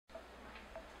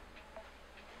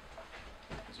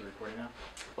We're recording now.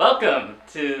 Welcome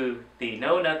to the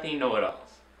Know Nothing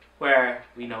Know-It-Alls, where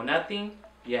we know nothing,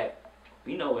 yet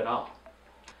we know it all.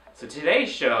 So today's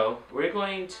show, we're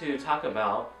going to talk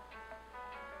about...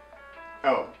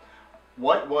 Oh,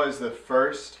 what was the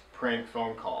first prank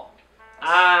phone call?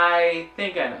 I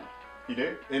think I know. You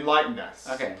do? Enlighten us.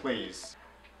 Okay. Please.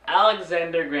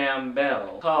 Alexander Graham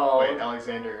Bell called... Wait,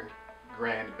 Alexander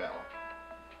Graham Bell.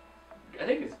 I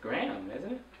think it's Graham,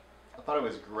 isn't it? I thought it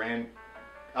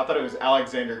was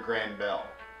Alexander Graham Bell.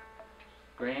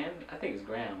 Grand? I think it's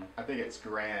Graham. I think it's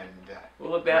Grand. We'll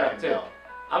look that up too. Bell.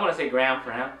 I'm going to say Graham for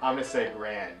now. I'm going to say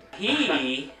Grand.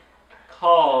 He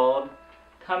called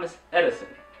Thomas Edison.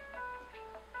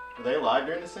 Were they alive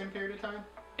during the same period of time?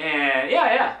 And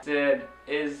yeah. Said,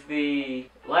 is the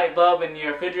light bulb in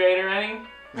your refrigerator running?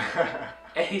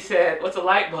 And he said, what's a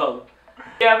light bulb?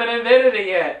 You haven't invented it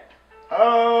yet.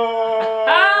 Oh!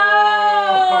 Oh!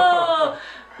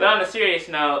 But on a serious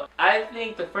note, I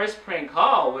think the first prank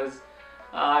call was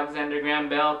Alexander Graham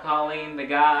Bell calling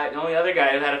the only other guy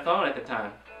who had a phone at the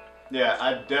time. Yeah,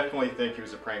 I definitely think he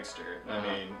was a prankster. I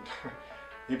mean,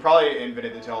 he probably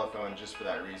invented the telephone just for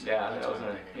that reason. Yeah, that's that what was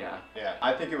I'm thinking. yeah. Yeah,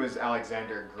 I think it was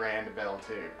Alexander Graham Bell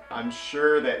too. I'm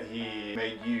sure that he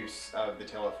made use of the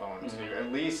telephone to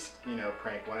at least,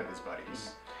 prank one of his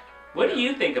buddies. What do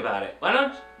you think about it? Why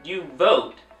don't you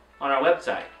vote on our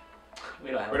website?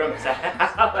 We don't have a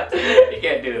website. You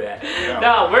can't do that.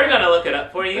 No, we're going to look it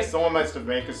up for you. If someone must have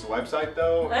made us a website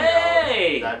though,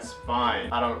 hey! That's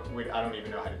fine. I don't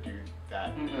even know how to do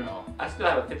that at all. I still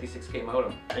have a 56K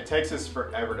modem. It takes us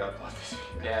forever to upload these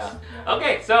videos. Yeah.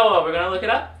 Okay, so we're going to look it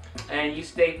up, and you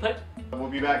stay put. We'll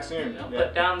be back soon.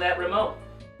 Put down that remote.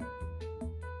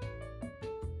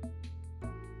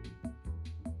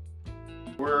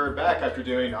 We're back after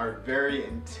doing our very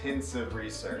intensive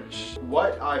research.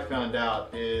 What I found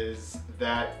out is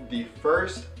that the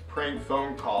first prank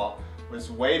phone call was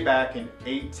way back in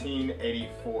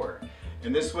 1884.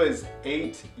 And this was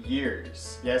 8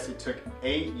 years. Yes, it took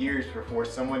 8 years before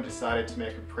someone decided to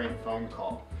make a prank phone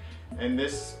call. And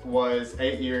this was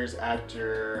 8 years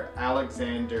after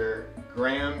Alexander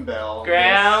Graham Bell.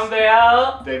 Graham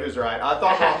Bell? David's right. I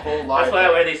thought my whole life. That's why I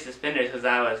wear these suspenders, because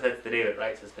that's the David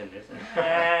Wright suspenders.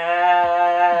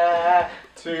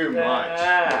 Too much.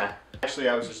 Actually,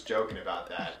 I was just joking about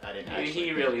that. I didn't actually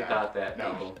He really thought that,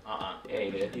 no. people. Yeah,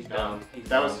 he did. He's dumb.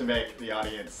 That was to make the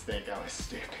audience think I was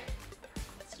stupid.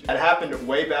 It happened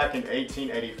way back in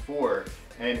 1884,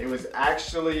 and it was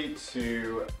actually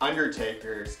to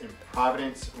undertakers in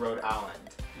Providence, Rhode Island.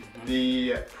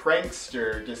 The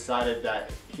prankster decided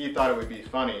that he thought it would be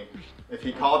funny if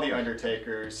he called the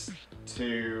undertakers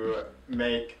to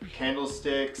make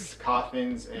candlesticks,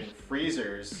 coffins, and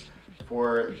freezers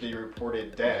for the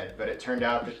reported dead, but it turned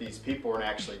out that these people weren't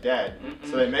actually dead.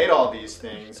 So they made all these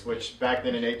things, which back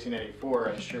then in 1884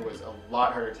 I'm sure was a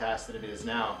lot harder task than it is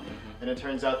now. And it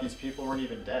turns out these people weren't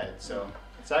even dead. So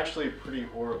it's actually pretty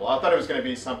horrible. I thought it was going to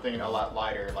be something a lot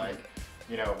lighter, like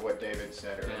what David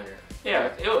said earlier.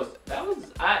 Yeah,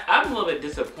 I'm a little bit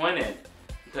disappointed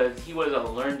because he was a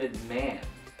learned man.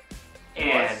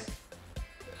 And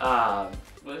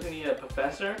wasn't he a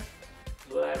professor?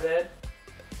 Is what I read.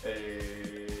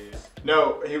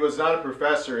 No, he was not a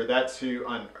professor. That's who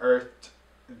unearthed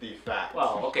the fact.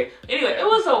 Well, okay. Anyway, it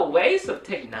was a waste of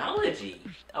technology.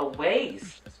 A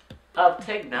waste of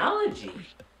technology.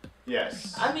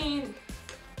 Yes. I mean,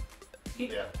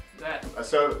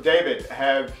 So, David,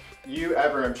 have you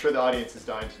ever, I'm sure the audience is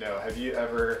dying to know, have you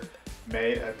ever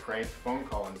made a prank phone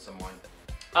call on someone?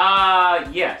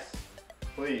 Yes.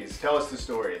 Please, tell us the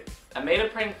story. I made a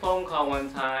prank phone call one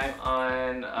time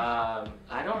on,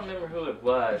 I don't remember who it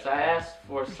was. I asked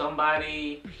for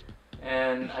somebody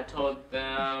and I told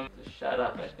them to shut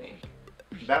up, I think.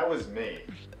 That was me.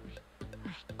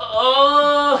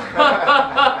 Oh!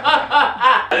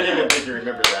 I didn't even think you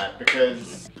remember that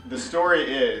because the story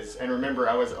is, and remember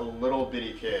I was a little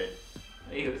bitty kid.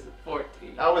 He was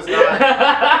 14. I was not.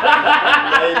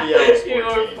 Maybe I was 14. You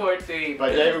were 14.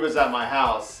 But David was at my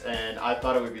house and I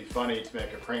thought it would be funny to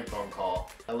make a prank phone call.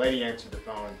 A lady answered the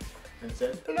phone and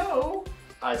said, "Hello."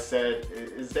 I said,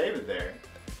 "Is David there?"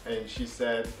 And she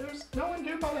said, "There's no one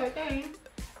due by that name."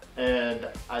 And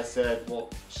I said,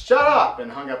 "Well, shut up,"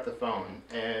 and hung up the phone.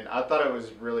 And I thought it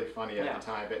was really funny at the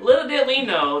time. Little did we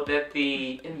know that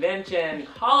the invention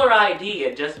caller ID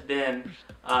had just been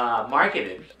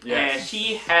marketed. Yes. And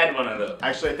she had one of those.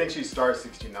 Actually, I think she star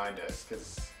 69'd us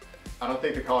because I don't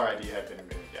think the caller ID had been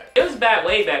invented yet. It was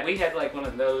way back. We had like one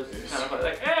of those kind of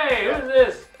like, hey, who's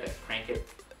this? Like, crank it.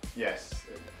 Yes.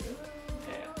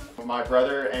 Yeah. My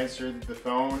brother answered the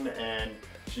phone and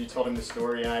she told him the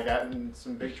story, and I got in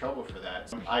some big trouble for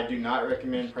that. I do not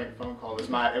recommend prank phone call.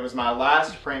 It was my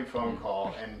last prank phone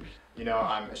call, and you know,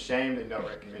 I'm ashamed and don't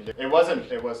recommend it. It wasn't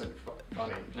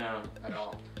funny. No. At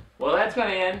all. Well, that's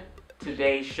gonna end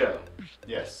today's show.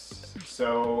 Yes.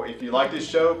 So if you like this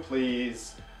show,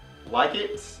 please like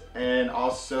it, and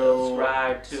also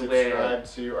subscribe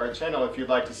to our channel if you'd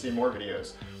like to see more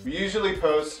videos. We usually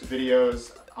post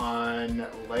videos on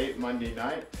late Monday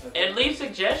night. And leave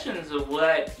suggestions of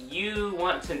what you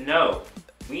want to know.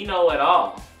 We know it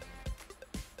all.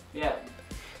 Yeah,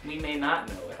 we may not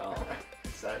know it all.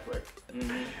 Exactly.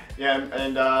 Mm-hmm. Yeah,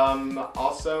 and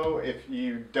also, if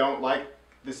you don't like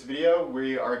this video,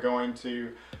 we are going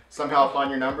to somehow find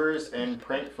your numbers and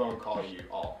prank phone call you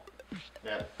all.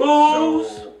 Yeah. Booze!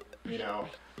 So, you know,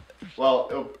 well,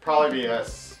 it'll probably be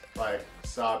us, like,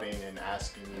 sobbing and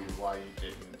asking you why you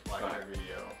didn't like our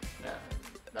video. Yeah.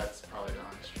 That's probably the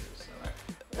honest truth.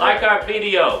 So. Like our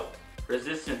video.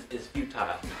 Resistance is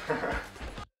futile.